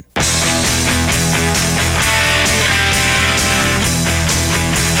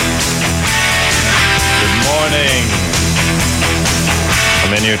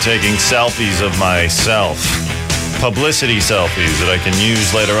And you're taking selfies of myself. Publicity selfies that I can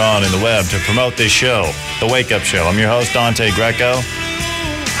use later on in the web to promote this show, The Wake Up Show. I'm your host, Dante Greco.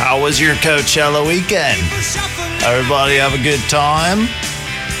 How was your Coachella weekend? Everybody have a good time?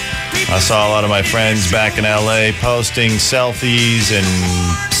 I saw a lot of my friends back in LA posting selfies and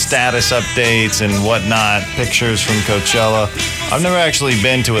status updates and whatnot, pictures from Coachella. I've never actually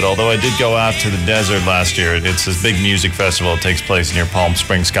been to it, although I did go out to the desert last year. It's this big music festival. It takes place near Palm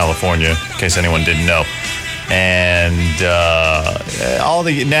Springs, California, in case anyone didn't know. And all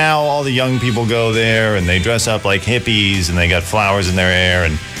the young people go there, and they dress up like hippies, and they got flowers in their hair,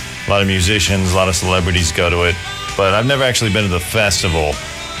 and a lot of musicians, a lot of celebrities go to it. But I've never actually been to the festival.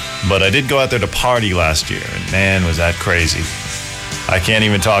 But I did go out there to party last year, and man, was that crazy. I can't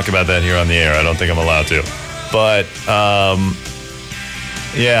even talk about that here on the air. I don't think I'm allowed to. But,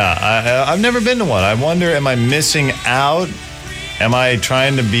 I've never been to one. I wonder, am I missing out? Am I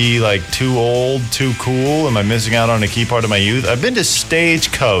trying to be, like, too old, too cool? Am I missing out on a key part of my youth? I've been to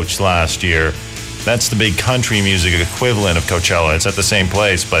Stagecoach last year. That's the big country music equivalent of Coachella. It's at the same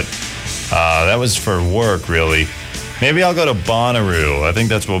place, but that was for work, really. Maybe I'll go to Bonnaroo. I think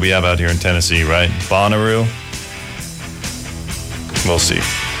that's what we have out here in Tennessee, right? Bonnaroo? We'll see.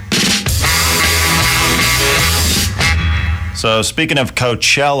 So speaking of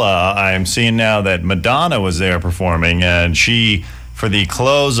Coachella, I'm seeing now that Madonna was there performing, and she, for the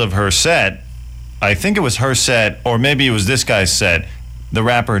close of her set, I think it was her set, or maybe it was this guy's set, the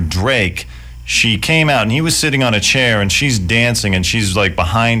rapper Drake, she came out and he was sitting on a chair and she's dancing and she's like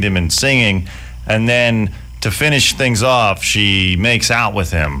behind him and singing, and then to finish things off, she makes out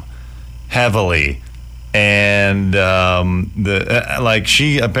with him heavily. And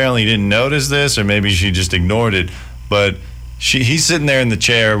she apparently didn't notice this, or maybe she just ignored it. But he's sitting there in the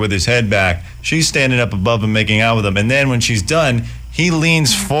chair with his head back. She's standing up above him, making out with him. And then when she's done, he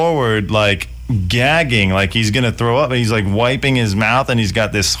leans forward, like gagging, like he's going to throw up. He's like wiping his mouth, and he's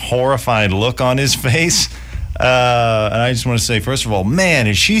got this horrified look on his face. And I just want to say, first of all, man,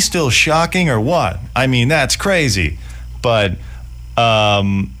 is she still shocking or what? I mean, that's crazy. But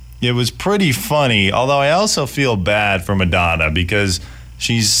it was pretty funny, although I also feel bad for Madonna because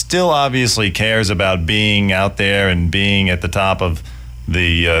she still obviously cares about being out there and being at the top of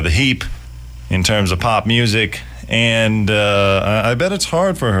the heap in terms of pop music. And I bet it's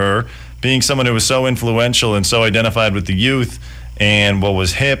hard for her, being someone who was so influential and so identified with the youth and what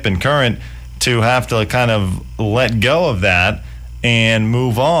was hip and current, to have to kind of let go of that and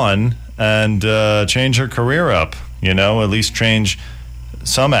move on and change her career up, at least change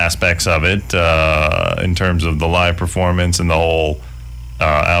some aspects of it in terms of the live performance and the whole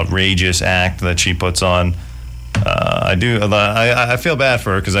outrageous act that she puts on. I feel bad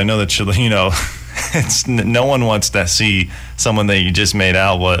for her because I know that she'll, it's no one wants to see someone that you just made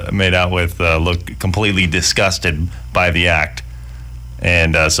out with look completely disgusted by the act.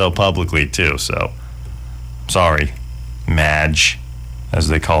 And so publicly, too. So, sorry, Madge, as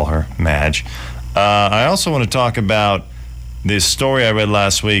they call her, Madge. I also want to talk about this story I read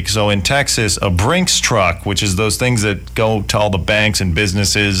last week. So in Texas, a Brinks truck, which is those things that go to all the banks and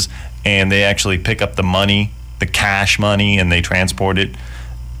businesses, and they actually pick up the money, the cash money, and they transport it.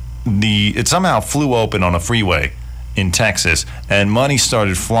 It somehow flew open on a freeway in Texas, and money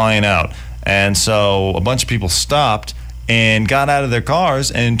started flying out. And so a bunch of people stopped and got out of their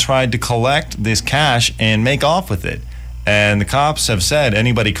cars and tried to collect this cash and make off with it. And the cops have said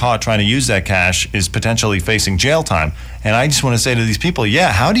anybody caught trying to use that cash is potentially facing jail time. And I just want to say to these people,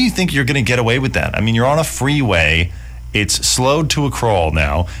 how do you think you're going to get away with that? I mean, you're on a freeway. It's slowed to a crawl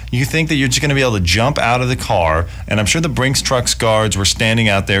now. You think that you're just going to be able to jump out of the car, and I'm sure the Brinks truck's guards were standing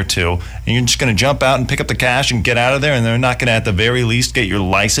out there too, and you're just going to jump out and pick up the cash and get out of there, and they're not going to at the very least get your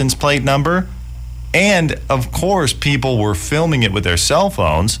license plate number? And, of course, people were filming it with their cell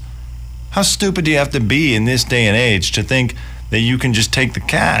phones. How stupid do you have to be in this day and age to think that you can just take the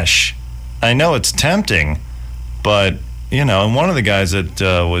cash? I know it's tempting, but, and one of the guys that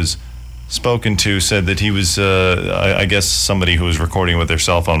was spoken to said that he was, I guess somebody who was recording with their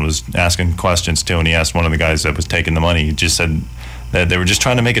cell phone was asking questions too, and he asked one of the guys that was taking the money, he just said that they were just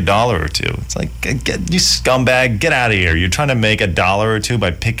trying to make $1 or $2. It's like, you scumbag, get out of here. You're trying to make $1 or $2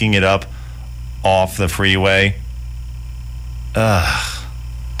 by picking it up off the freeway.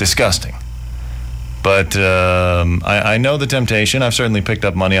 Disgusting. But I know the temptation. I've certainly picked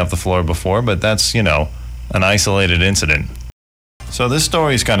up money off the floor before, but that's, an isolated incident. So this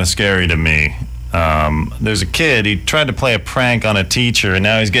story is kind of scary to me. There's a kid, he tried to play a prank on a teacher, and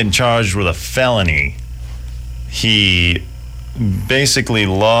now he's getting charged with a felony. He basically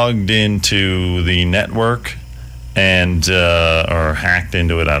logged into the network and or hacked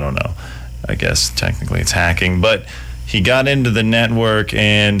into it. I don't know. I guess technically it's hacking, but he got into the network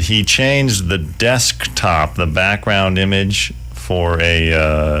and he changed the desktop, the background image for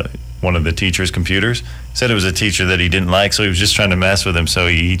one of the teacher's computers. Said it was a teacher that he didn't like, so he was just trying to mess with him. So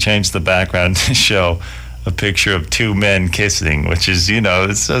he changed the background to show a picture of two men kissing, which is,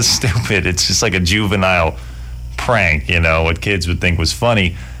 it's so stupid. It's just like a juvenile prank, what kids would think was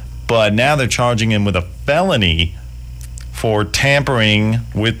funny. But now they're charging him with a felony for tampering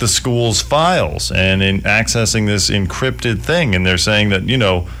with the school's files and in accessing this encrypted thing. And they're saying that,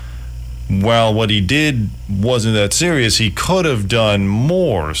 while what he did wasn't that serious, he could have done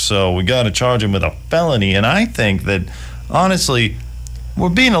more. So we got to charge him with a felony. And I think that, honestly, we're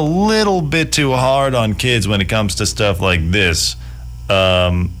being a little bit too hard on kids when it comes to stuff like this.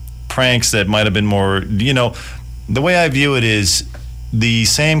 Pranks that might have been more, the way I view it is the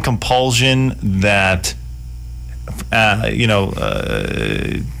same compulsion that, had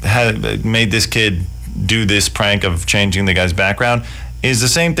made this kid do this prank of changing the guy's background is the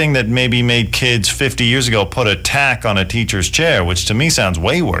same thing that maybe made kids 50 years ago put a tack on a teacher's chair, which to me sounds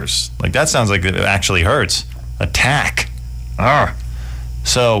way worse. Like, that sounds like it actually hurts. A tack.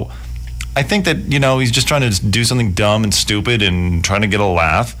 So I think that, he's just trying to do something dumb and stupid and trying to get a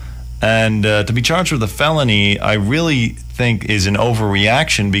laugh. And to be charged with a felony, I really think is an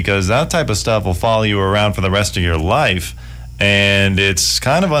overreaction, because that type of stuff will follow you around for the rest of your life. And it's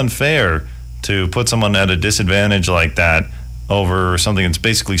kind of unfair to put someone at a disadvantage like that over something that's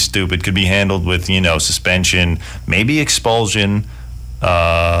basically stupid. Could be handled with, suspension, maybe expulsion,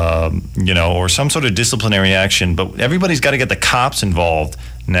 or some sort of disciplinary action. But everybody's got to get the cops involved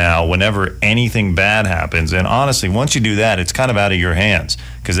now whenever anything bad happens. And honestly, once you do that, it's kind of out of your hands,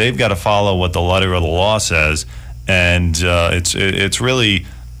 because they've got to follow what the letter of the law says. And it's really,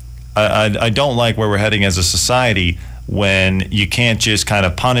 I don't like where we're heading as a society when you can't just kind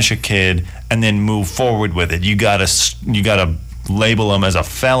of punish a kid and then move forward with it. You gotta label him as a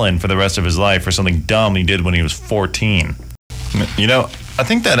felon for the rest of his life for something dumb he did when he was 14. I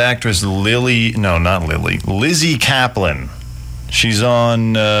think that actress Lizzie Kaplan, she's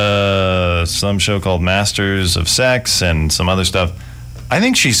on some show called Masters of Sex and some other stuff. I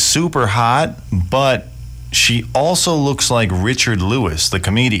think she's super hot, but she also looks like Richard Lewis, the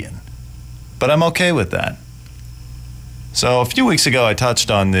comedian. But I'm okay with that. So a few weeks ago, I touched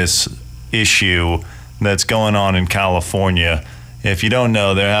on this issue that's going on in California. If you don't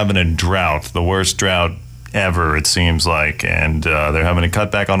know, they're having a drought, the worst drought ever, it seems like. And they're having to cut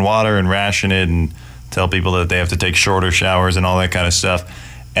back on water and ration it and tell people that they have to take shorter showers and all that kind of stuff.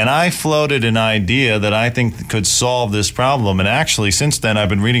 And I floated an idea that I think could solve this problem. And actually, since then, I've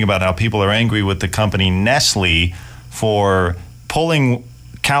been reading about how people are angry with the company Nestle for pulling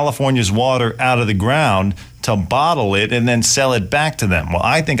California's water out of the ground to bottle it and then sell it back to them. Well,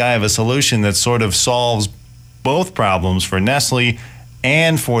 I think I have a solution that sort of solves both problems for Nestle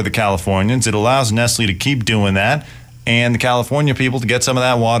and for the Californians. It allows Nestle to keep doing that and the California people to get some of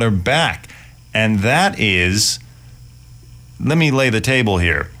that water back. And that is, let me lay the table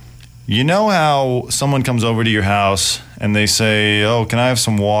here. You know how someone comes over to your house and they say, "Oh, can I have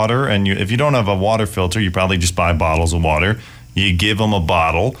some water?" And if you don't have a water filter, you probably just buy bottles of water. You give them a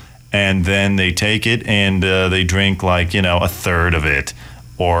bottle, and then they take it and they drink like, a third of it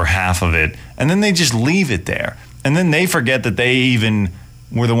or half of it. And then they just leave it there. And then they forget that they even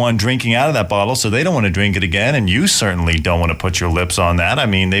were the one drinking out of that bottle, so they don't want to drink it again. And you certainly don't want to put your lips on that. I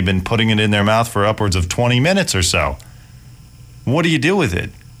mean, they've been putting it in their mouth for upwards of 20 minutes or so. What do you do with it?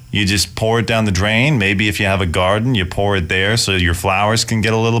 You just pour it down the drain. Maybe if you have a garden, you pour it there so your flowers can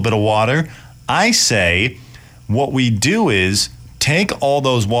get a little bit of water. I say what we do is take all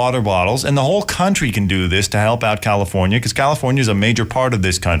those water bottles, and the whole country can do this to help out California, because California is a major part of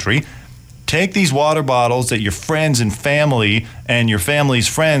this country. Take these water bottles that your friends and family and your family's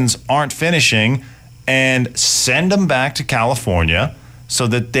friends aren't finishing and send them back to California so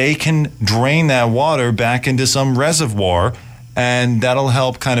that they can drain that water back into some reservoir, and that'll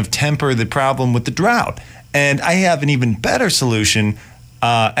help kind of temper the problem with the drought. And I have an even better solution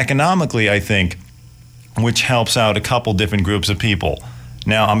economically, I think, which helps out a couple different groups of people.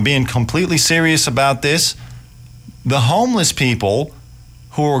 Now, I'm being completely serious about this. The homeless people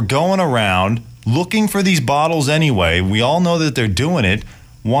who are going around looking for these bottles anyway, we all know that they're doing it.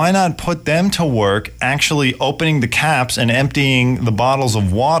 Why not put them to work actually opening the caps and emptying the bottles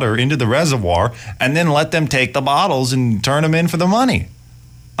of water into the reservoir, and then let them take the bottles and turn them in for the money?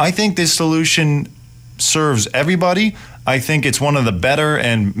 I think this solution serves everybody. I think it's one of the better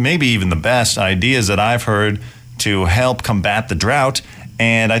and maybe even the best ideas that I've heard to help combat the drought.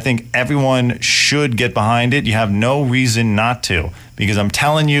 and I think everyone should get behind it. You have no reason not to, because I'm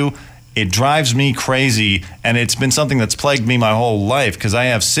telling you, it drives me crazy, and it's been something that's plagued me my whole life, because I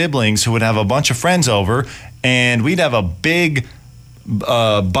have siblings who would have a bunch of friends over, and we'd have a big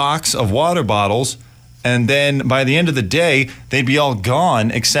box of water bottles, and then by the end of the day, they'd be all gone,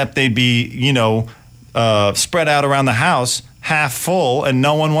 except they'd be, spread out around the house, half full, and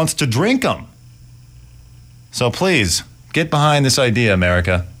no one wants to drink them. So please, get behind this idea,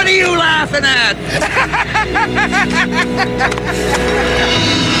 America. What are you laughing at?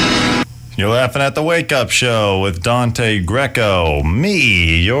 You're laughing at the Wake Up Show with Dante Greco,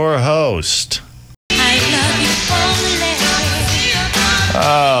 me, your host.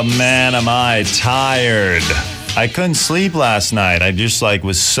 Oh man, am I tired. I couldn't sleep last night. I just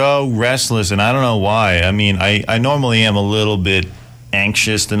was so restless, and I don't know why. I mean, I normally am a little bit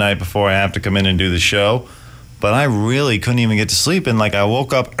anxious the night before I have to come in and do the show, but I really couldn't even get to sleep. And I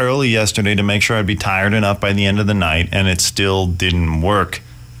woke up early yesterday to make sure I'd be tired enough by the end of the night, and it still didn't work.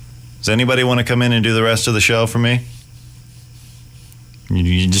 Does anybody want to come in and do the rest of the show for me?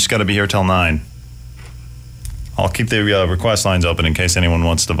 You just got to be here till 9. I'll keep the request lines open in case anyone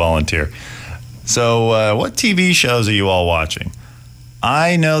wants to volunteer. So what TV shows are you all watching?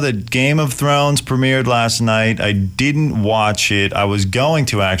 I know that Game of Thrones premiered last night. I didn't watch it. I was going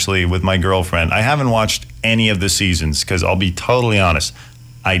to, actually, with my girlfriend. I haven't watched any of the seasons because I'll be totally honest.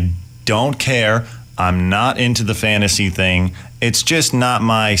 I don't care. I'm not into the fantasy thing. It's just not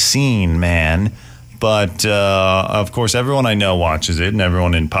my scene, man. But, of course, everyone I know watches it, and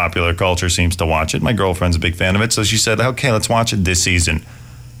everyone in popular culture seems to watch it. My girlfriend's a big fan of it, so she said, okay, let's watch it this season.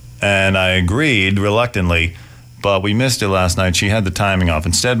 And I agreed reluctantly, but we missed it last night. She had the timing off.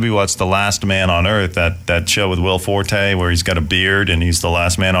 Instead, we watched The Last Man on Earth, that show with Will Forte where he's got a beard and he's the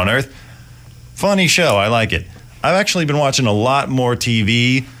last man on Earth. Funny show. I like it. I've actually been watching a lot more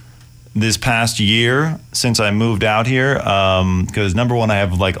TV this past year since I moved out here because, number one, I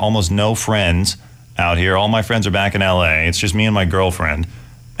have almost no friends out here. All my friends are back in LA. It's just me and my girlfriend,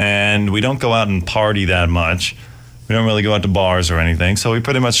 and we don't go out and party that much. We don't really go out to bars or anything, so we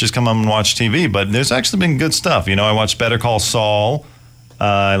pretty much just come home and watch TV. But there's actually been good stuff. I watched Better Call Saul.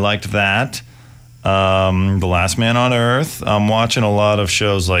 I liked that. The Last Man on Earth. I'm watching a lot of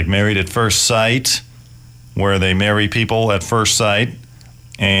shows like Married at First Sight, where they marry people at first sight,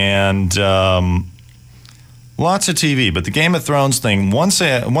 and lots of TV. But the Game of Thrones thing, one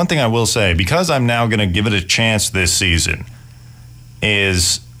thing I will say, because I'm now going to give it a chance this season,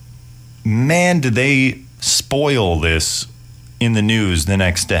 is, man, did they spoil this in the news the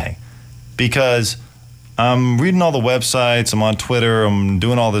next day. Because I'm reading all the websites, I'm on Twitter, I'm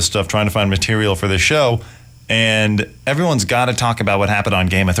doing all this stuff, trying to find material for this show, and everyone's got to talk about what happened on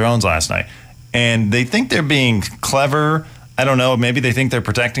Game of Thrones last night. And they think they're being clever. I don't know, maybe they think they're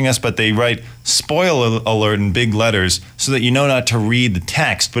protecting us, but they write spoiler alert in big letters so that you know not to read the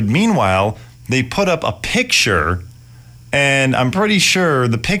text. But meanwhile, they put up a picture, and I'm pretty sure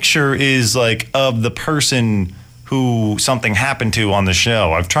the picture is of the person who something happened to on the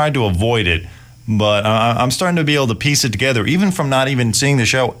show. I've tried to avoid it, but I'm starting to be able to piece it together, even from not even seeing the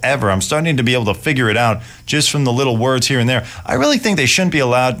show ever. I'm starting to be able to figure it out just from the little words here and there. I really think they shouldn't be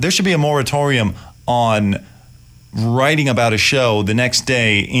allowed. There should be a moratorium on writing about a show the next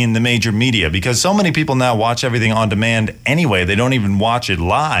day in the major media, because so many people now watch everything on demand anyway. They don't even watch it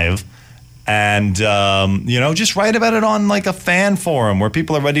live. And, just write about it on a fan forum where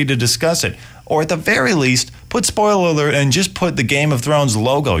people are ready to discuss it. Or at the very least, put spoiler alert and just put the Game of Thrones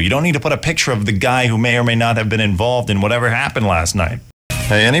logo. You don't need to put a picture of the guy who may or may not have been involved in whatever happened last night.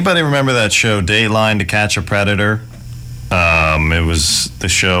 Hey, anybody remember that show, Dateline to Catch a Predator? It was the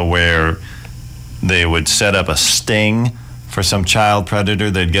show where they would set up a sting for some child predator.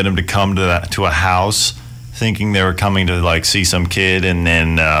 They'd get him to come to a house thinking they were coming to see some kid, and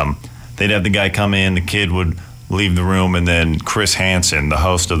then they'd have the guy come in, the kid would leave the room, and then Chris Hansen, the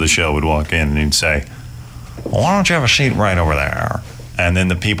host of the show, would walk in and he'd say, well, why don't you have a seat right over there? And then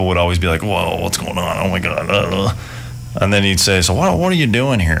the people would always be like, whoa, what's going on? Oh my God. And then he'd say, so what are you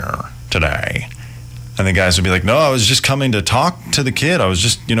doing here today? And the guys would be like, no, I was just coming to talk to the kid. I was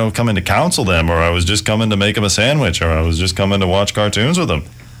just, coming to counsel them, or I was just coming to make them a sandwich, or I was just coming to watch cartoons with them.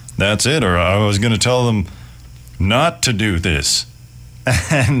 That's it. Or I was going to tell them not to do this.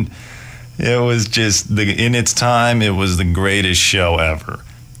 And it was just, in its time, it was the greatest show ever.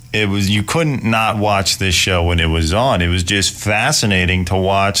 You couldn't not watch this show when it was on. It was just fascinating to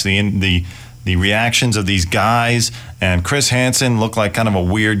watch the reactions of these guys. And Chris Hansen looked like kind of a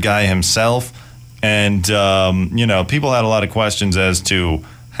weird guy himself. And, people had a lot of questions as to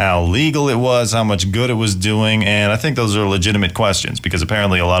how legal it was, how much good it was doing, and I think those are legitimate questions because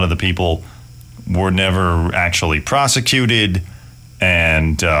apparently a lot of the people were never actually prosecuted,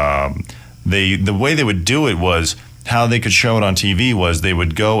 and the way they would do it was how they could show it on TV was they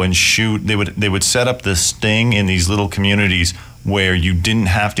would go and shoot. They would set up this sting in these little communities where you didn't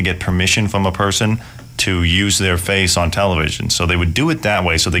have to get permission from a person to use their face on television. So they would do it that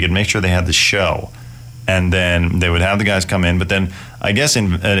way so they could make sure they had the show. And then they would have the guys come in. But then I guess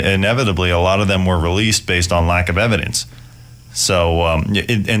inevitably a lot of them were released based on lack of evidence. So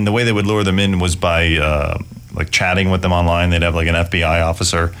and the way they would lure them in was by like chatting with them online. They'd have like an FBI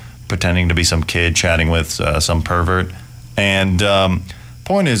officer pretending to be some kid chatting with some pervert. And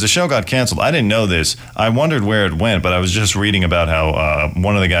point is, the show got canceled. I didn't know this. I wondered where it went, but I was just reading about how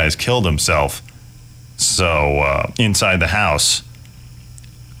one of the guys killed himself. So inside the house,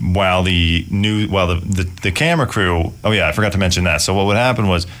 while the camera crew. Oh yeah, I forgot to mention that. So what would happen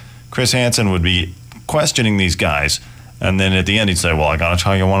was, Chris Hansen would be questioning these guys, and then at the end he'd say, "Well, I got to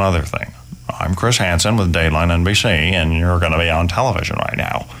tell you one other thing. I'm Chris Hansen with Dateline NBC, and you're going to be on television right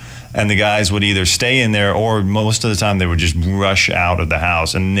now." And the guys would either stay in there, or most of the time they would just rush out of the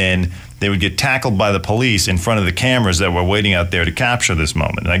house, and then they would get tackled by the police in front of the cameras that were waiting out there to capture this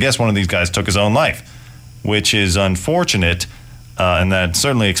moment. And I guess one of these guys took his own life, which is unfortunate, and that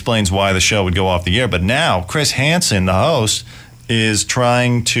certainly explains why the show would go off the air. But now Chris Hansen, the host, is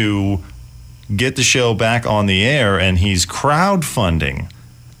trying to get the show back on the air, and he's crowdfunding.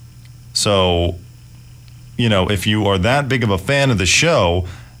 So, if you are that big of a fan of the show.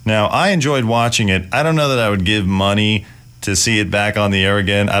 Now, I enjoyed watching it. I don't know that I would give money to see it back on the air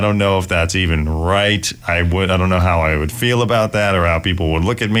again. I don't know if that's even right. I don't know how I would feel about that or how people would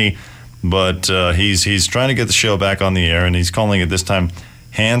look at me. But he's trying to get the show back on the air, and he's calling it this time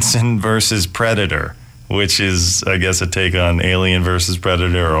Hansen versus Predator, which is, I guess, a take on Alien versus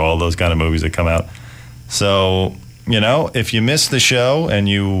Predator or all those kind of movies that come out. So, if you missed the show and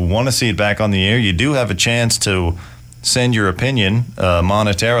you want to see it back on the air, you do have a chance to send your opinion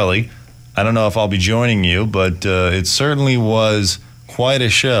monetarily. I don't know if I'll be joining you, but it certainly was quite a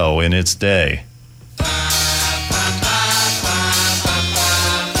show in its day.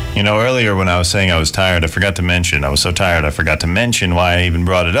 Earlier when I was saying I was tired, I was so tired I forgot to mention why I even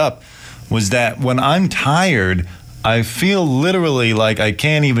brought it up, was that when I'm tired, I feel literally like I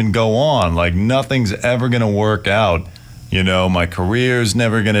can't even go on, like nothing's ever going to work out. My career's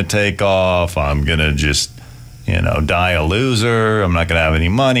never going to take off. I'm going to just die a loser. I'm not going to have any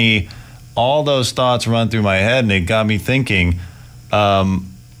money. All those thoughts run through my head, and it got me thinking,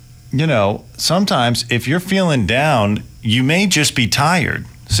 sometimes if you're feeling down, you may just be tired.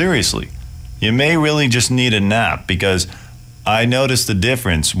 Seriously. You may really just need a nap, because I notice the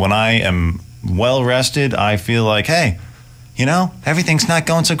difference. When I am well rested, I feel like, hey, everything's not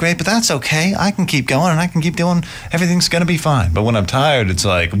going so great, but that's okay. I can keep going and I can keep doing, everything's going to be fine. But when I'm tired, it's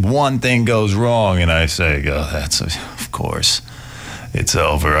like one thing goes wrong and I say, of course, it's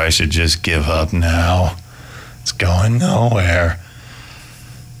over. I should just give up now. It's going nowhere.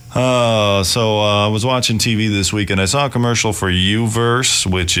 So I was watching TV this week and I saw a commercial for Uverse,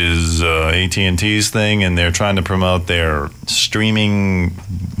 which is AT&T's thing, and they're trying to promote their streaming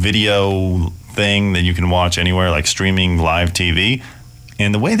video thing that you can watch anywhere, like streaming live TV.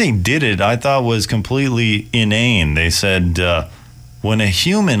 And the way they did it, I thought was completely inane. They said, when a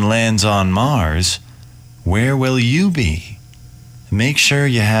human lands on Mars, where will you be? Make sure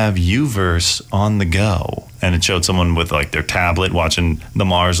you have Uverse on the go. And it showed someone with like their tablet watching the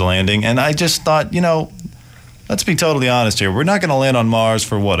Mars landing. And I just thought, let's be totally honest here. We're not going to land on Mars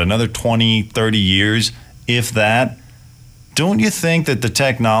for another 20, 30 years, if that. Don't you think that the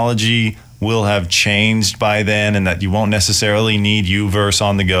technology will have changed by then and that you won't necessarily need Uverse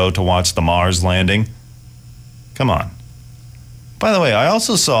on the go to watch the Mars landing? Come on. By the way, I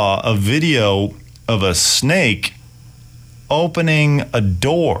also saw a video of a snake opening a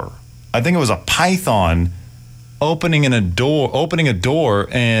door. I think it was a python opening a door.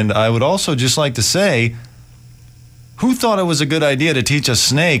 And I would also just like to say, who thought it was a good idea to teach a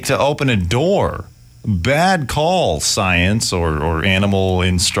snake to open a door? Bad call, science or animal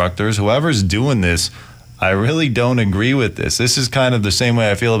instructors, whoever's doing this. I really don't agree with this. This is kind of the same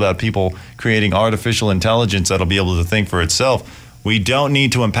way I feel about people creating artificial intelligence that'll be able to think for itself. We don't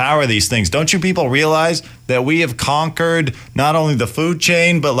need to empower these things. Don't you people realize that we have conquered not only the food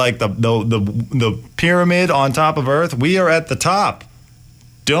chain, but like the pyramid on top of Earth? We are at the top.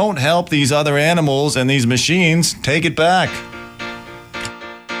 Don't help these other animals and these machines. Take it back.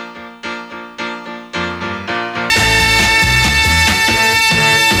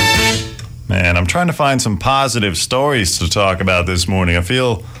 Man, I'm trying to find some positive stories to talk about this morning. I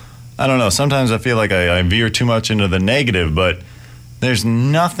don't know, sometimes I feel like I veer too much into the negative, but there's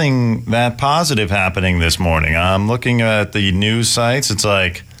nothing that positive happening this morning. I'm looking at the news sites. It's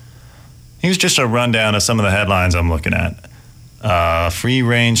like, here's just a rundown of some of the headlines I'm looking at.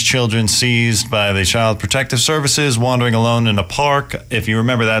 Free-range children seized by the Child Protective Services wandering alone in a park. If you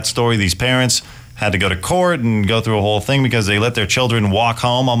remember that story, these parents had to go to court and go through a whole thing because they let their children walk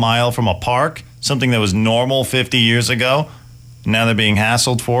home a mile from a park, something that was normal 50 years ago. Now they're being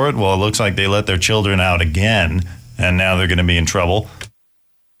hassled for it. Well, it looks like they let their children out again, and now they're going to be in trouble.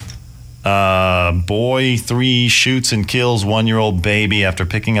 Boy 3 shoots and kills 1-year-old baby after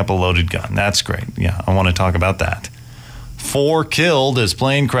picking up a loaded gun. That's great. Yeah, I want to talk about that. 4 killed as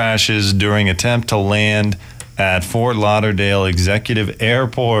plane crashes during attempt to land at Fort Lauderdale Executive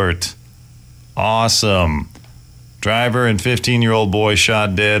Airport. Awesome. Driver and 15-year-old boy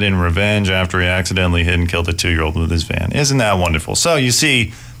shot dead in revenge after he accidentally hit and killed a 2-year-old with his van. Isn't that wonderful? So you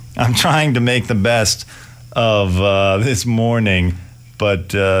see, I'm trying to make the best of this morning, but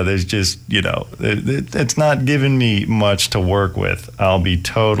there's just, it's not giving me much to work with. I'll be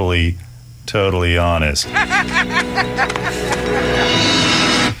totally honest.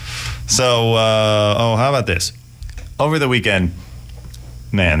 So, how about this? Over the weekend,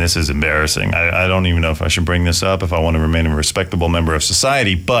 man, this is embarrassing. I don't even know if I should bring this up if I want to remain a respectable member of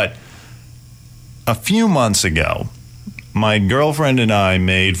society, but a few months ago, my girlfriend and I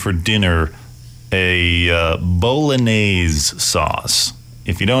made for dinner a bolognese sauce.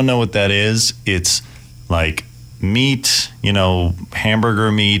 If you don't know what that is, it's like meat,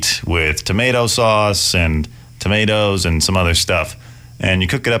 hamburger meat with tomato sauce and tomatoes and some other stuff. And you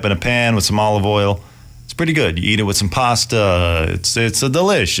cook it up in a pan with some olive oil. It's pretty good. You eat it with some pasta. It's a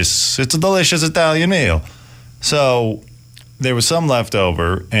delicious Italian meal. So there was some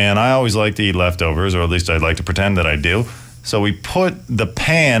leftover, and I always like to eat leftovers, or at least I'd like to pretend that I do. So we put the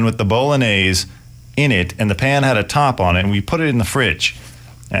pan with the bolognese in it, and the pan had a top on it, and we put it in the fridge.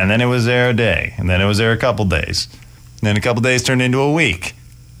 And then it was there a day, and then it was there a couple days. And then a couple days turned into a week,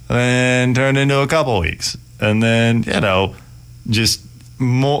 and then turned into a couple weeks. And then, just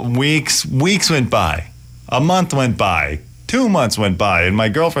more weeks went by. A month went by. 2 months went by. And my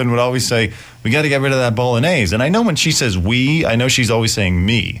girlfriend would always say, we got to get rid of that bolognese. And I know when she says we, I know she's always saying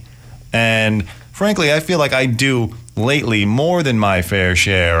me. And frankly, I feel like I do lately more than my fair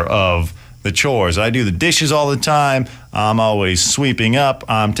share of the chores. I do the dishes all the time. I'm always sweeping up.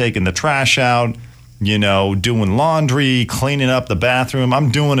 I'm taking the trash out, doing laundry, cleaning up the bathroom. I'm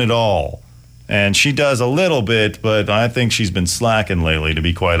doing it all. And she does a little bit, but I think she's been slacking lately, to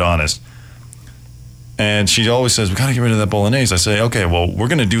be quite honest. And she always says, we got to get rid of that bolognese. I say, okay, well, we're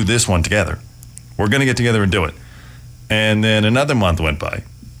going to do this one together. We're going to get together and do it. And then another month went by.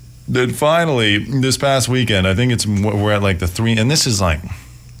 Then finally, this past weekend, I think we're at like the 3, and this is like,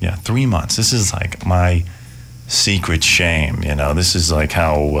 3 months. This is like my secret shame, This is like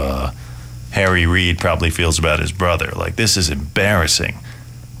how Harry Reid probably feels about his brother. Like, this is embarrassing.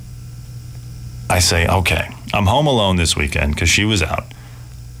 I say, okay, I'm home alone this weekend because she was out.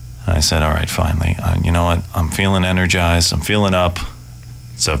 I said, all right, finally, you know what? I'm feeling energized. I'm feeling up.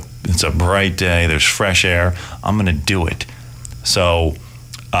 It's a bright day. There's fresh air. I'm going to do it. So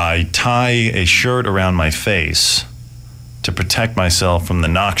I tie a shirt around my face to protect myself from the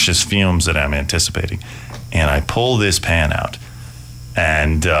noxious fumes that I'm anticipating. And I pull this pan out.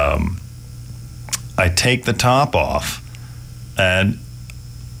 And I take the top off. And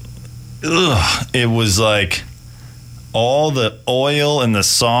it was like all the oil and the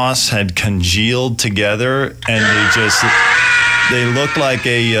sauce had congealed together, and they looked like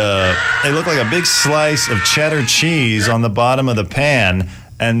a big slice of cheddar cheese on the bottom of the pan,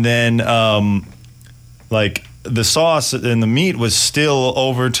 and then like the sauce and the meat was still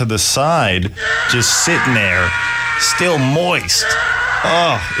over to the side, just sitting there, still moist.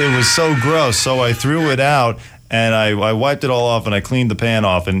 Oh, it was so gross. So I threw it out. And I wiped it all off, and I cleaned the pan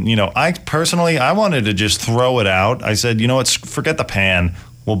off. And, I wanted to just throw it out. I said, forget the pan.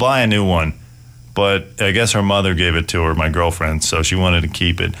 We'll buy a new one. But I guess her mother gave it to her, my girlfriend, so she wanted to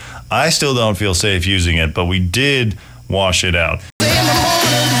keep it. I still don't feel safe using it, but we did wash it out.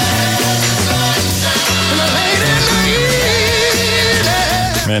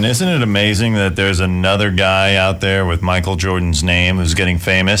 Man, isn't it amazing that there's another guy out there with Michael Jordan's name who's getting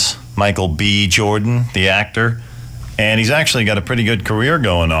famous? Michael B. Jordan, the actor. And he's actually got a pretty good career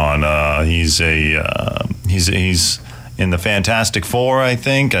going on. He's in the Fantastic Four, I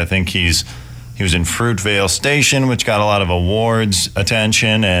think. I think he was in Fruitvale Station, which got a lot of awards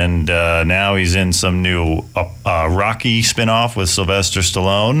attention, and now he's in some new Rocky spinoff with Sylvester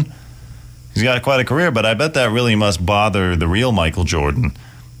Stallone. He's got quite a career, but I bet that really must bother the real Michael Jordan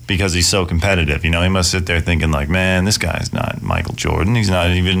because he's so competitive. You know, he must sit there thinking like, man, this guy's not Michael Jordan. He's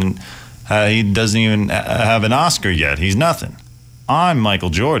not even, he doesn't even have an Oscar yet. He's nothing. I'm Michael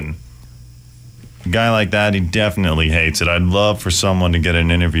Jordan. A guy like that, he definitely hates it. I'd love for someone to get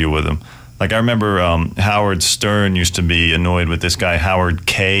an interview with him. Like I remember Howard Stern used to be annoyed with this guy, Howard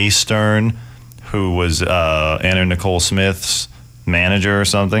K. Stern, who was Anna Nicole Smith's manager or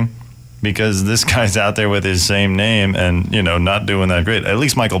something. Because this guy's out there with his same name and, you know, not doing that great. At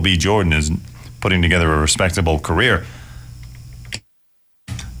least Michael B. Jordan is putting together a respectable career.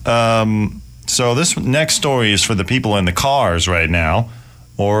 So this next story is for the people in the cars right now,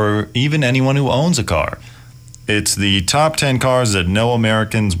 or even anyone who owns a car. It's the top 10 cars that no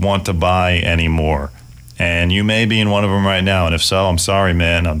Americans want to buy anymore. And you may be in one of them right now. And if so, I'm sorry,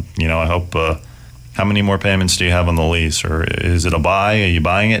 man. I hope, how many more payments do you have on the lease? Or is it a buy? Are you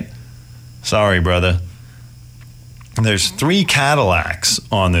buying it? Sorry, brother. There's 3 Cadillacs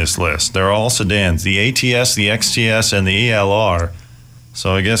on this list. They're all sedans, the ATS, the XTS, and the ELR.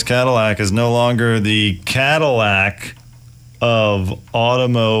 So I guess Cadillac is no longer the Cadillac of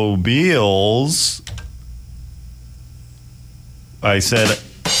automobiles. I said,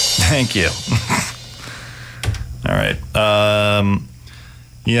 thank you. All right.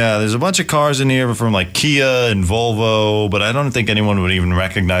 Yeah, there's a bunch of cars in here from like Kia and Volvo, but I don't think anyone would even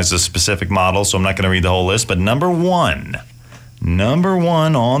recognize the specific model, so I'm not going to read the whole list. But number one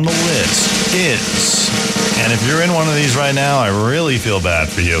on the list is, and if you're in one of these right now, I really feel bad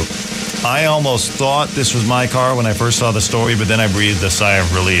for you. I almost thought this was my car when I first saw the story, but then I breathed a sigh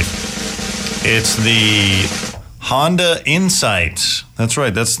of relief. It's the Honda Insight. That's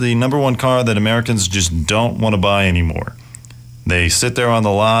right, that's the number one car that Americans just don't want to buy anymore. They sit there on the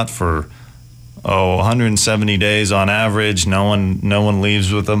lot for 170 days on average. No one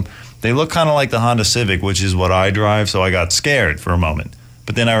leaves with them. They look kind of like the Honda Civic, which is what I drive, so I got scared for a moment.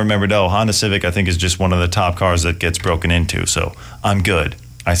 But then I remembered, Honda Civic I think is just one of the top cars that gets broken into, so I'm good.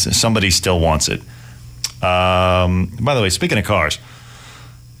 Somebody still wants it. By the way, speaking of cars,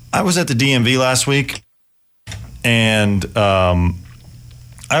 I was at the DMV last week, and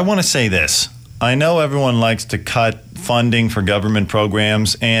I want to say this. I know everyone likes to cut funding for government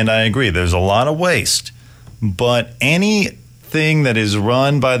programs, and I agree, there's a lot of waste. But anything that is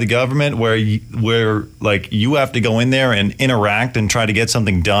run by the government where you have to go in there and interact and try to get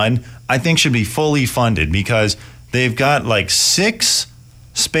something done, I think should be fully funded because they've got like 6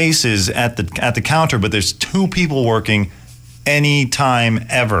 spaces at the counter, but there's 2 people working anytime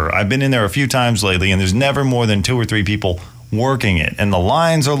ever. I've been in there a few times lately, and there's never more than 2 or 3 people working it, and the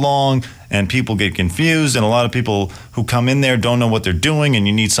lines are long and people get confused, and a lot of people who come in there don't know what they're doing, and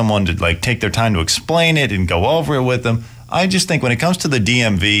you need someone to like take their time to explain it and go over it with them. I just think when it comes to the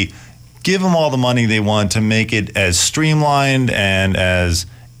DMV, give them all the money they want to make it as streamlined and as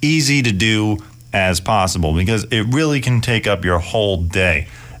easy to do as possible, because it really can take up your whole day.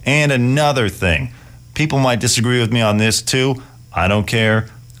 And another thing, people might disagree with me on this too. I don't care.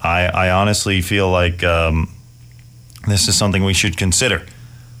 I honestly feel like this is something we should consider.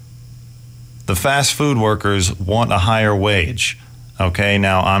 The fast food workers want a higher wage. Okay,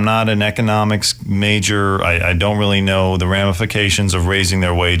 now I'm not an economics major. I don't really know the ramifications of raising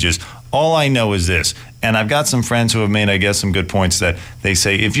their wages. All I know is this, and I've got some friends who have made, I guess, some good points that they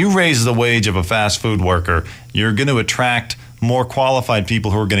say if you raise the wage of a fast food worker, you're going to attract more qualified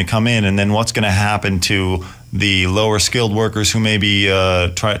people who are going to come in, and then what's going to happen to the lower skilled workers who maybe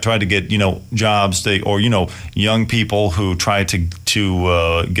try to get jobs, or young people who try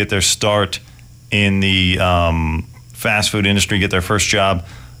to get their start in the fast food industry, get their first job.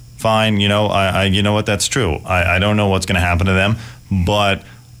 Fine, you know what, that's true. I don't know what's going to happen to them, but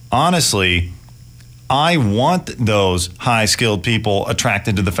honestly, I want those high-skilled people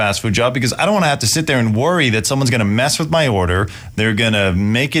attracted to the fast food job because I don't want to have to sit there and worry that someone's going to mess with my order. They're going to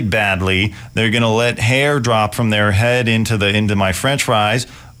make it badly. They're going to let hair drop from their head into my French fries,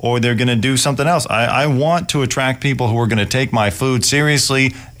 or they're going to do something else. I want to attract people who are going to take my food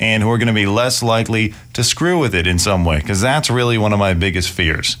seriously and who are going to be less likely to screw with it in some way, because that's really one of my biggest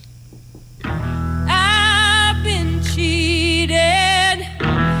fears. I've been cheated.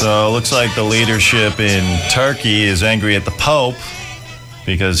 So it looks like the leadership in Turkey is angry at the Pope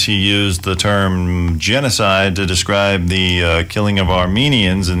because he used the term genocide to describe the killing of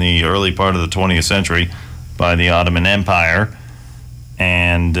Armenians in the early part of the 20th century by the Ottoman Empire.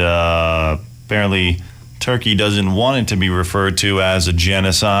 And apparently Turkey doesn't want it to be referred to as a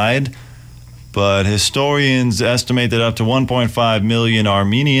genocide. But historians estimate that up to 1.5 million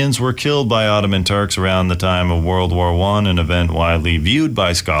Armenians were killed by Ottoman Turks around the time of World War I, an event widely viewed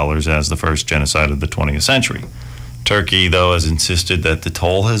by scholars as the first genocide of the 20th century. Turkey, though, has insisted that the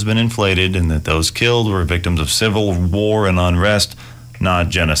toll has been inflated and that those killed were victims of civil war and unrest, not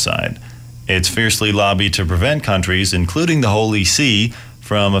genocide. It's fiercely lobbied to prevent countries, including the Holy See,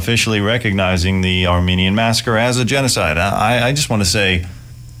 from officially recognizing the Armenian massacre as a genocide. I just want to say,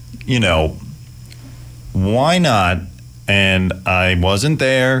 why not? And I wasn't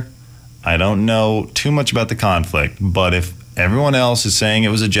there. I don't know too much about the conflict, but if everyone else is saying it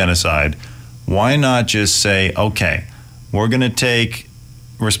was a genocide, why not just say, okay, we're going to take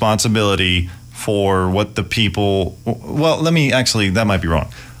responsibility for what the people... Well, that might be wrong.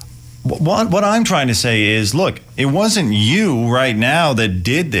 What I'm trying to say is, look, it wasn't you right now that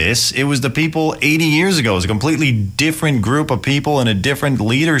did this. It was the people 80 years ago. It was a completely different group of people and a different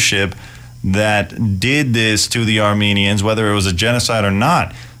leadership that did this to the Armenians, whether it was a genocide or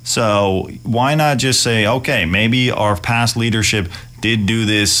not. So why not just say, okay, maybe our past leadership did do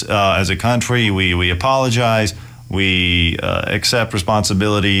this as a country. We apologize. We accept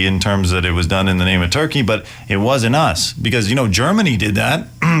responsibility in terms that it was done in the name of Turkey, but it wasn't us. Because, Germany did that,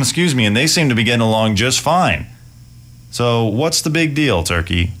 excuse me, and they seem to be getting along just fine. So what's the big deal,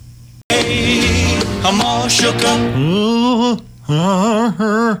 Turkey? Hey, I'm all shook up.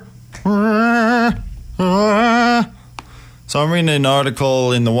 So I'm reading an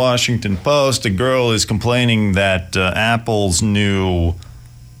article in the Washington Post. A girl is complaining that Apple's new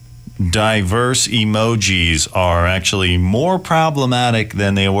diverse emojis are actually more problematic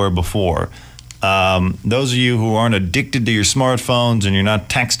than they were before. Those of you who aren't addicted to your smartphones and you're not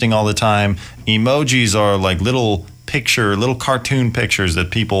texting all the time, emojis are like little cartoon pictures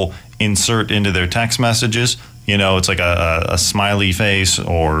that people insert into their text messages. It's like a smiley face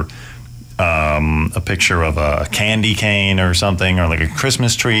or a picture of a candy cane or something, or like a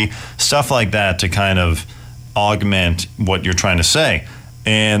Christmas tree, stuff like that to kind of augment what you're trying to say.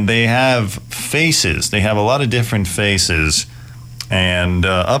 And they have faces. They have a lot of different faces. And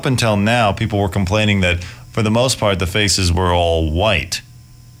up until now, people were complaining that for the most part, the faces were all white.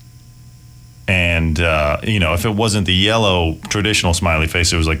 And, if it wasn't the yellow traditional smiley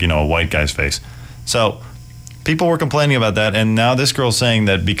face, it was like, a white guy's face. So people were complaining about that, and now this girl's saying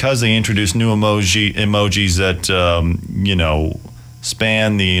that because they introduced new emojis that,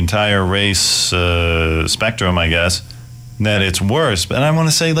 span the entire race spectrum, I guess, that it's worse. And I want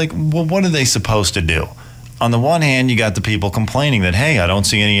to say, what are they supposed to do? On the one hand, you got the people complaining that, hey, I don't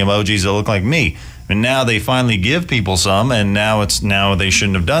see any emojis that look like me. And now they finally give people some, and now they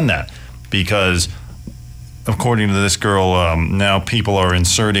shouldn't have done that. Because according to this girl, now people are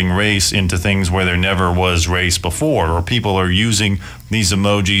inserting race into things where there never was race before, or people are using these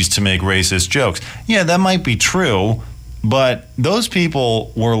emojis to make racist jokes. Yeah, that might be true, but those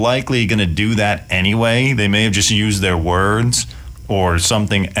people were likely going to do that anyway. They may have just used their words or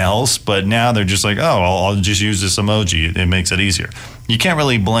something else, but now they're just like, oh, I'll just use this emoji. It makes it easier. You can't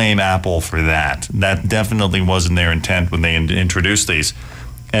really blame Apple for that. That definitely wasn't their intent when they introduced these.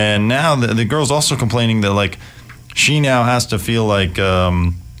 And now the girl's also complaining that, she now has to feel like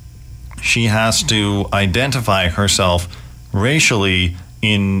she has to identify herself racially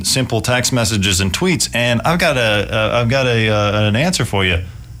in simple text messages and tweets. And I've got an answer for you.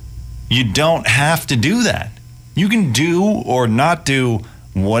 You don't have to do that. You can do or not do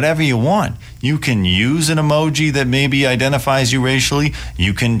whatever you want. You can use an emoji that maybe identifies you racially.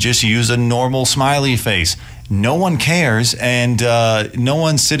 You can just use a normal smiley face. No one cares, and no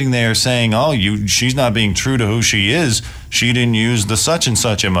one's sitting there saying, oh, she's not being true to who she is. She didn't use the such and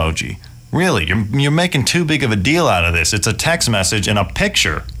such emoji. Really, you're making too big of a deal out of this. It's a text message and a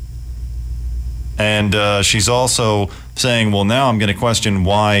picture. And she's also saying, well, now I'm going to question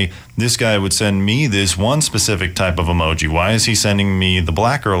why this guy would send me this one specific type of emoji. Why is he sending me the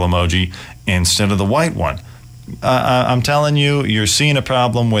black girl emoji instead of the white one? I'm telling you, you're seeing a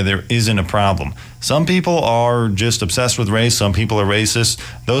problem where there isn't a problem. Some people are just obsessed with race. Some people are racist.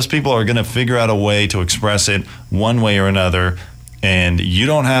 Those people are going to figure out a way to express it one way or another. And you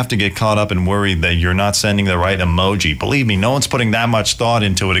don't have to get caught up and worried that you're not sending the right emoji. Believe me, no one's putting that much thought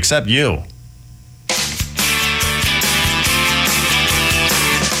into it except you.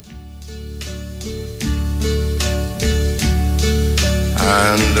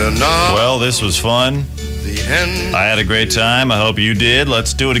 Well, this was fun. I had a great time. I hope you did.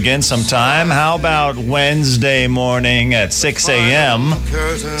 Let's do it again sometime. How about Wednesday morning at 6 a.m.?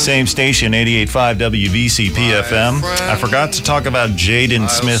 Same station, 88.5 WVCP FM. I forgot to talk about Jaden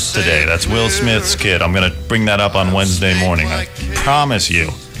Smith today. That's Will Smith's kid. I'm going to bring that up on Wednesday morning. I promise you.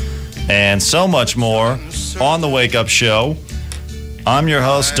 and so much more on the Wake Up Show. I'm your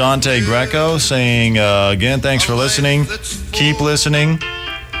host, Dante Greco, saying again, thanks for listening. Keep listening,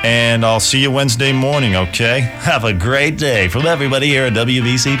 and I'll see you Wednesday morning, okay? Have a great day from everybody here at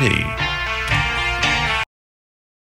WVCP.